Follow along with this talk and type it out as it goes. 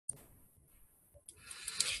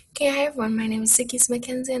Okay, hi everyone. My name is Sikis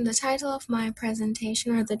Mackenzie, and the title of my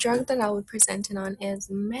presentation, or the drug that I will be presenting on, is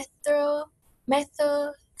methotrexate.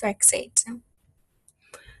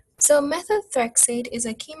 So, methotrexate is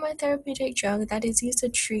a chemotherapeutic drug that is used to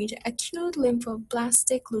treat acute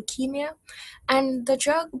lymphoblastic leukemia, and the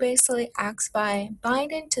drug basically acts by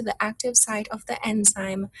binding to the active site of the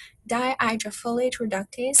enzyme dihydrofolate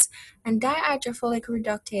reductase, and dihydrofolate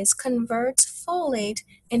reductase converts folate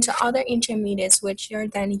into other intermediates, which are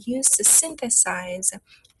then used to synthesize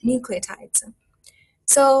nucleotides.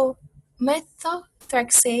 So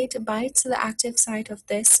methotrexate binds to the active site of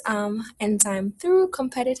this enzyme through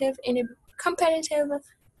competitive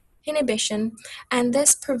inhibition, and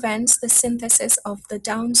this prevents the synthesis of the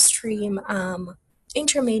downstream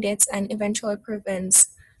intermediates and eventually prevents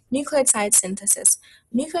nucleotide synthesis.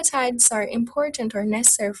 Nucleotides are important or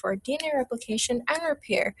necessary for DNA replication and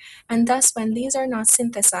repair, and thus, when these are not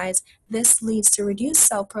synthesized, this leads to reduced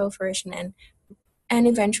cell proliferation and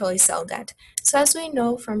eventually cell death. So, as we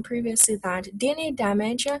know from previously, that DNA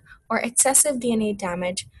damage or excessive DNA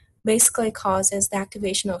damage basically causes the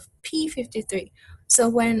activation of P53. So,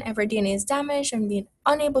 whenever DNA is damaged and being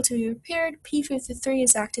unable to be repaired, P53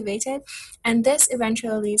 is activated, and this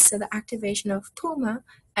eventually leads to the activation of PUMA,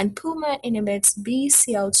 and PUMA inhibits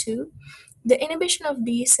BCL2. The inhibition of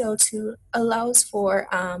BCL2 allows for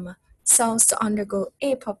cells to undergo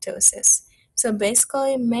apoptosis. So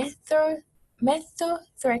basically,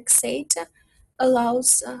 methotrexate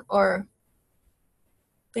allows or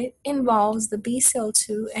it involves the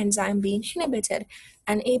BCL2 enzyme being inhibited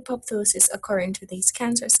and apoptosis occurring to these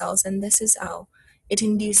cancer cells, and this is how it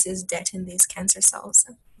induces death in these cancer cells.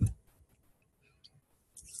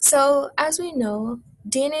 So, as we know,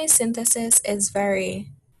 DNA synthesis is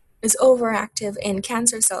overactive in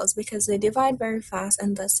cancer cells because they divide very fast,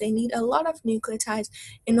 and thus they need a lot of nucleotides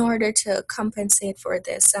in order to compensate for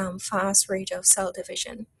this fast rate of cell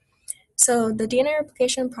division. So the DNA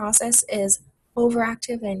replication process is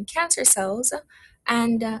overactive in cancer cells,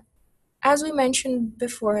 and as we mentioned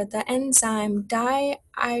before, the enzyme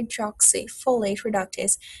dihydroxyfolate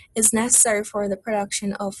reductase is necessary for the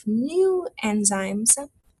production of new enzymes,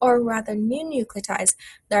 or rather new nucleotides,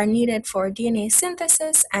 that are needed for DNA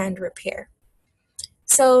synthesis and repair.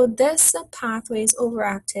 So this pathway is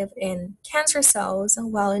overactive in cancer cells,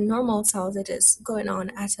 while in normal cells it is going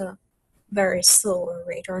on at a very slower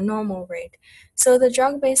rate or normal rate. So the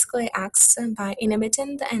drug basically acts by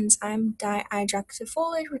inhibiting the enzyme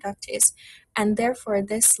dihydroxyfolate reductase, and therefore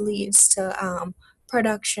this leads to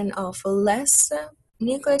production of less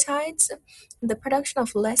nucleotides. The production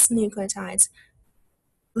of less nucleotides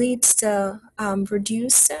leads to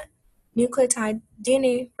reduced nucleotide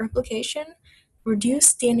DNA replication,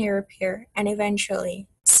 reduced DNA repair, and eventually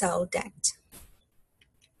cell death.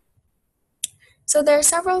 So there are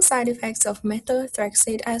several side effects of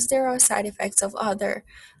methotrexate, as there are side effects of other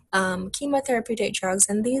chemotherapeutic drugs,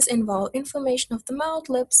 and these involve inflammation of the mouth,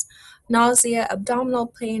 lips, nausea, abdominal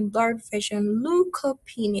pain, blurred vision,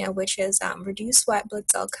 leukopenia, which is reduced white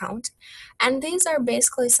blood cell count, and these are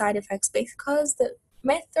basically side effects because the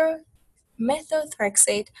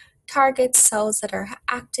methotrexate targets cells that are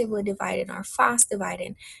actively dividing or fast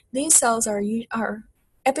dividing. These cells are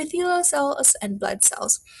epithelial cells and blood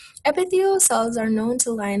cells. Epithelial cells are known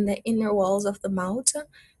to line the inner walls of the mouth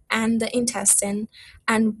and the intestine,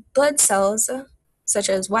 and blood cells, such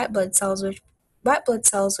as white blood cells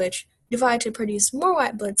which divide to produce more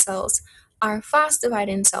white blood cells, are fast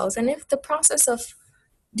dividing cells. And if the process of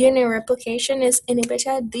DNA replication is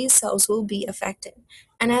inhibited, these cells will be affected.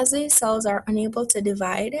 And as these cells are unable to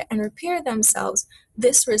divide and repair themselves,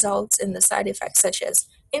 this results in the side effects such as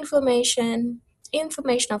inflammation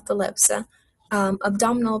of the lips,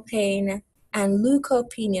 abdominal pain, and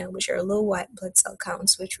leukopenia, which are low white blood cell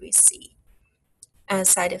counts, which we see as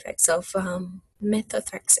side effects of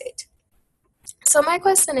methotrexate. So my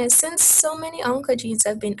question is, since so many oncogenes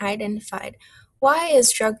have been identified, why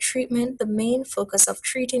is drug treatment the main focus of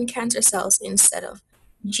treating cancer cells instead of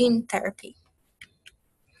gene therapy?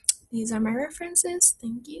 These are my references.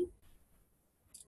 Thank you.